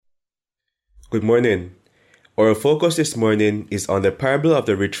Good morning. Our focus this morning is on the parable of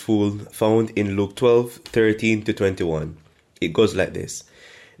the rich fool found in Luke 12:13 to 21. It goes like this.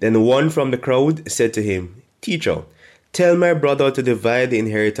 Then one from the crowd said to him, "Teacher, tell my brother to divide the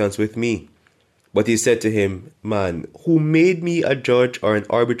inheritance with me." But he said to him, "Man, who made me a judge or an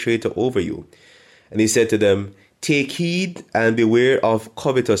arbitrator over you?" And he said to them, "Take heed and beware of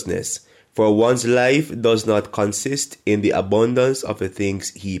covetousness, for one's life does not consist in the abundance of the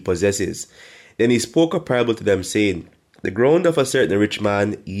things he possesses." Then he spoke a parable to them, saying, "The ground of a certain rich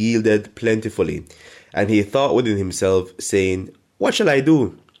man yielded plentifully. And he thought within himself, saying, What shall I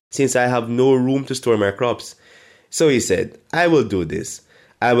do, since I have no room to store my crops? So he said, I will do this.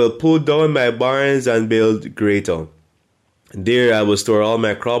 I will pull down my barns and build greater. There I will store all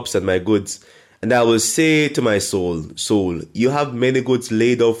my crops and my goods. And I will say to my soul, Soul, you have many goods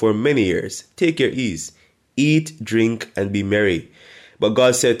laid out for many years. Take your ease. Eat, drink, and be merry." But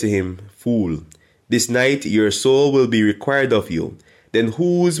God said to him, "Fool, this night your soul will be required of you. Then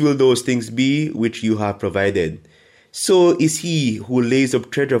whose will those things be which you have provided? So is he who lays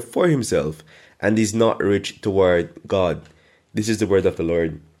up treasure for himself and is not rich toward God." This is the word of the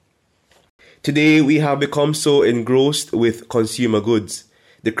Lord. Today we have become so engrossed with consumer goods.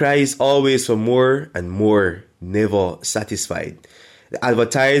 The cry is always for more and more, never satisfied. The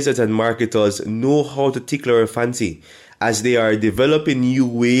advertisers and marketers know how to tickle our fancy, as they are developing new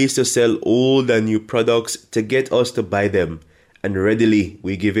ways to sell old and new products to get us to buy them, and readily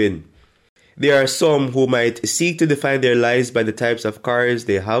we give in. There are some who might seek to define their lives by the types of cars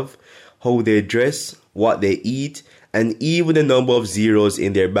they have, how they dress, what they eat, and even the number of zeros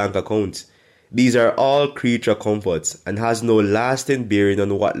in their bank accounts. These are all creature comforts and has no lasting bearing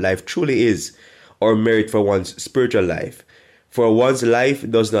on what life truly is, or merit for one's spiritual life. For one's life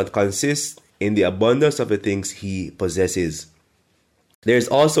does not consist in the abundance of the things he possesses. There is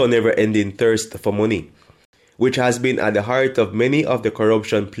also a never-ending thirst for money, which has been at the heart of many of the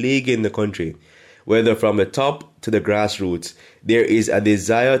corruption plaguing the country. Whether from the top to the grassroots, there is a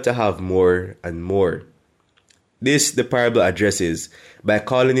desire to have more and more. This the parable addresses by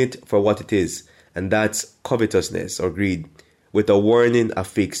calling it for what it is, and that's covetousness or greed, with a warning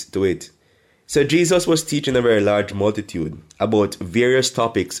affixed to it. So Jesus was teaching a very large multitude about various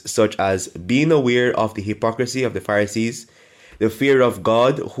topics such as being aware of the hypocrisy of the Pharisees, the fear of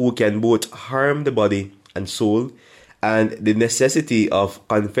God who can both harm the body and soul, and the necessity of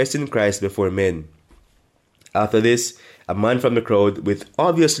confessing Christ before men. After this, a man from the crowd with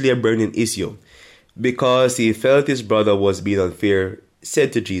obviously a burning issue, because he felt his brother was being unfair,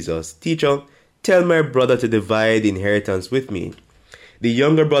 said to Jesus, "Teacher, tell my brother to divide the inheritance with me." The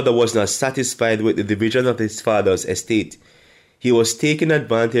younger brother was not satisfied with the division of his father's estate. He was taking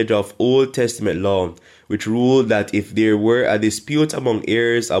advantage of Old Testament law, which ruled that if there were a dispute among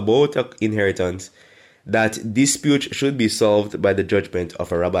heirs about an inheritance, that dispute should be solved by the judgment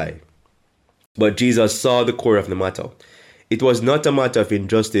of a rabbi. But Jesus saw the core of the matter. It was not a matter of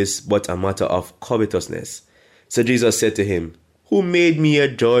injustice, but a matter of covetousness. So Jesus said to him, "Who made me a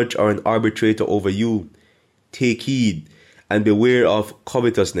judge or an arbitrator over you? Take heed and beware of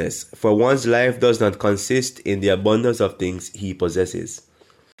covetousness, for one's life does not consist in the abundance of things he possesses."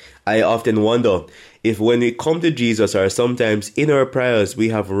 I often wonder if when we come to Jesus or sometimes in our prayers we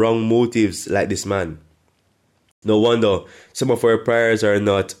have wrong motives like this man. No wonder some of our prayers are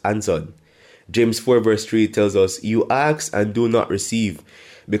not answered. James 4 verse 3 tells us, "You ask and do not receive,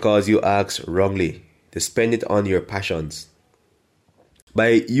 because you ask wrongly, to spend it on your passions."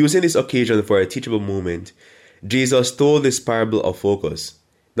 By using this occasion for a teachable moment, Jesus told this parable of focus.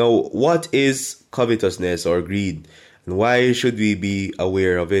 Now, what is covetousness or greed, and why should we be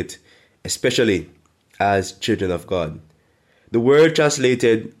aware of it, especially as children of God? The word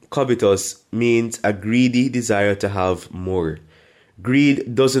translated covetous means a greedy desire to have more.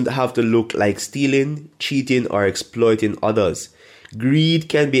 Greed doesn't have to look like stealing, cheating, or exploiting others. Greed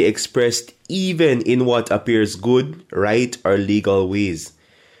can be expressed even in what appears good, right, or legal ways.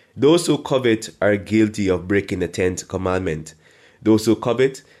 Those who covet are guilty of breaking the 10th commandment. Those who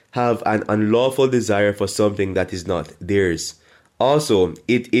covet have an unlawful desire for something that is not theirs. Also,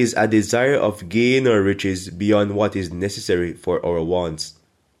 it is a desire of gain or riches beyond what is necessary for our wants.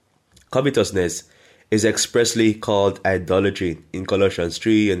 Covetousness is expressly called idolatry in Colossians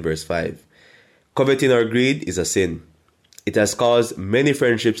 3 and verse 5. Coveting or greed is a sin. It has caused many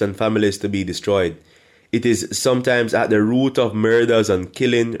friendships and families to be destroyed. It is sometimes at the root of murders and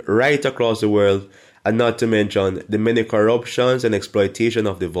killing right across the world, and not to mention the many corruptions and exploitation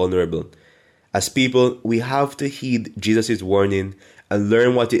of the vulnerable. As people, we have to heed Jesus' warning and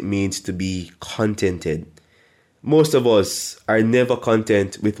learn what it means to be contented. Most of us are never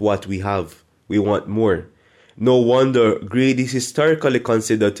content with what we have. we want more. No wonder greed is historically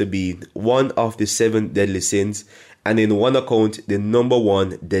considered to be one of the 7 deadly sins, and in one account, the number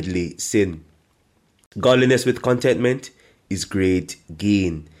 1 deadly sin. Godliness with contentment is great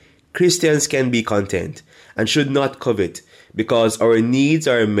gain. Christians can be content and should not covet because our needs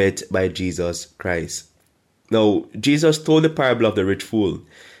are met by Jesus Christ. Now, Jesus told the parable of the rich fool.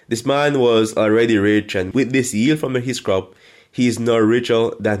 This man was already rich, and with this yield from his crop, he is now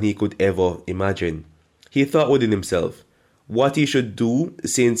richer than he could ever imagine. He thought within himself what he should do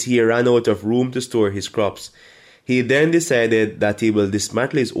since he ran out of room to store his crops. He then decided that he will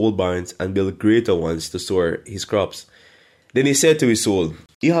dismantle his old barns and build greater ones to store his crops. Then he said to his soul,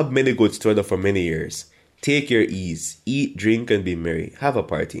 "You have many goods stored up for many years. Take your ease, eat, drink, and be merry. Have a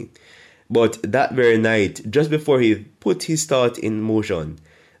party." But that very night, just before he put his thought in motion,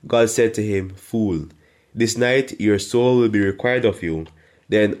 God said to him, "Fool, this night your soul will be required of you.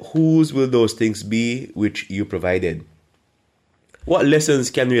 Then whose will those things be which you provided?" What lessons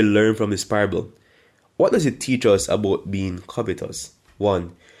can we learn from this parable? What does it teach us about being covetous?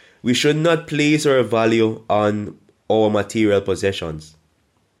 1. We should not place our value on our material possessions.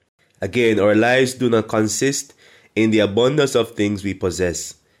 Again, our lives do not consist in the abundance of things we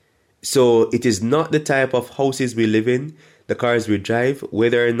possess. So it is not the type of houses we live in, the cars we drive,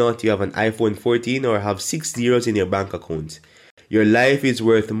 whether or not you have an iPhone 14 or have 6 zeros in your bank account. Your life is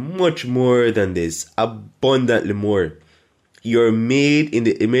worth much more than this, abundantly more. You are made in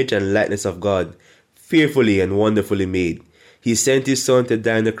the image and likeness of God, fearfully and wonderfully made. He sent his son to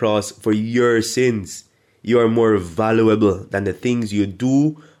die on the cross for your sins. You are more valuable than the things you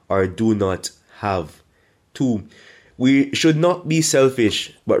do or do not have. 2. We should not be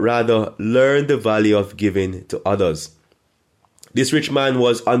selfish, but rather learn the value of giving to others. This rich man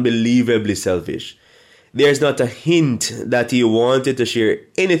was unbelievably selfish. There is not a hint that he wanted to share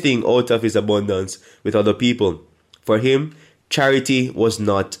anything out of his abundance with other people. For him, charity was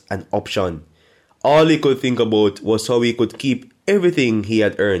not an option. All he could think about was how he could keep everything he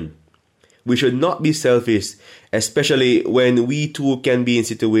had earned. We should not be selfish, especially when we too can be in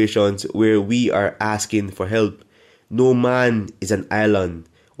situations where we are asking for help. No man is an island.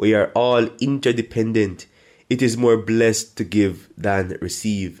 We are all interdependent. It is more blessed to give than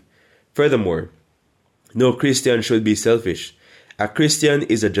receive. Furthermore, no Christian should be selfish. A Christian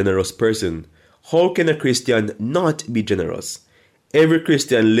is a generous person. How can a Christian not be generous? Every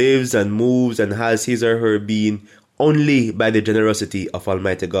Christian lives and moves and has his or her being only by the generosity of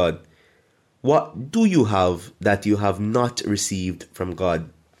Almighty God. What do you have that you have not received from God?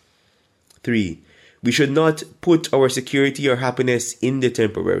 3. We should not put our security or happiness in the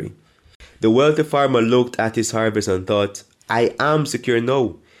temporary. The wealthy farmer looked at his harvest and thought, "I am secure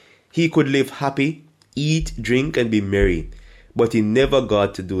now." He could live happy, eat, drink, and be merry. But he never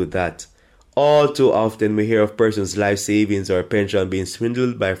got to do that. All too often we hear of persons' life savings or pension being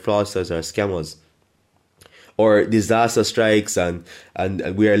swindled by fraudsters or scammers. Or disaster strikes and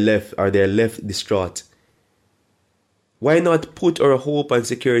they're left distraught. Why not put our hope and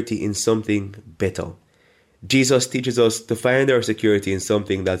security in something better? Jesus teaches us to find our security in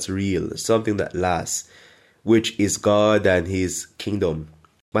something that's real, something that lasts, which is God and his kingdom.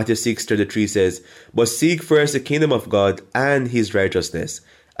 Matthew 6:33 says, "But seek first the kingdom of God and his righteousness,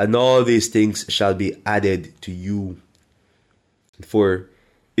 and all these things shall be added to you." 4.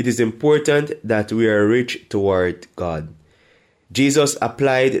 It is important that we are rich toward God. Jesus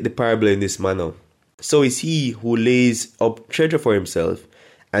applied the parable in this manner. So is he who lays up treasure for himself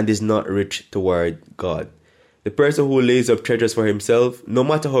and is not rich toward God. The person who lays up treasures for himself, no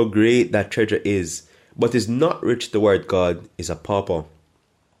matter how great that treasure is, but is not rich toward God, is a pauper.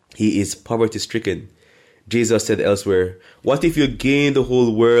 He is poverty-stricken. Jesus said elsewhere, "What if you gain the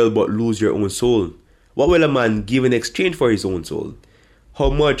whole world but lose your own soul? What will a man give in exchange for his own soul? How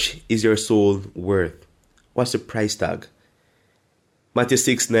much is your soul worth? What's the price tag?" Matthew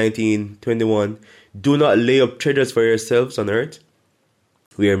 6:19-21. "Do not lay up treasures for yourselves on earth,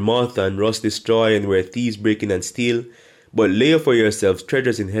 where moth and rust destroy and where thieves break in and steal, but lay up for yourselves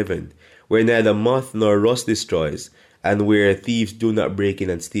treasures in heaven, where neither moth nor rust destroys, and where thieves do not break in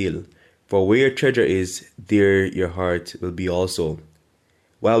and steal. For where your treasure is, there your heart will be also."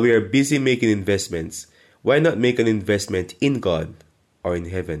 While we are busy making investments, why not make an investment in God or in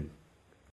heaven?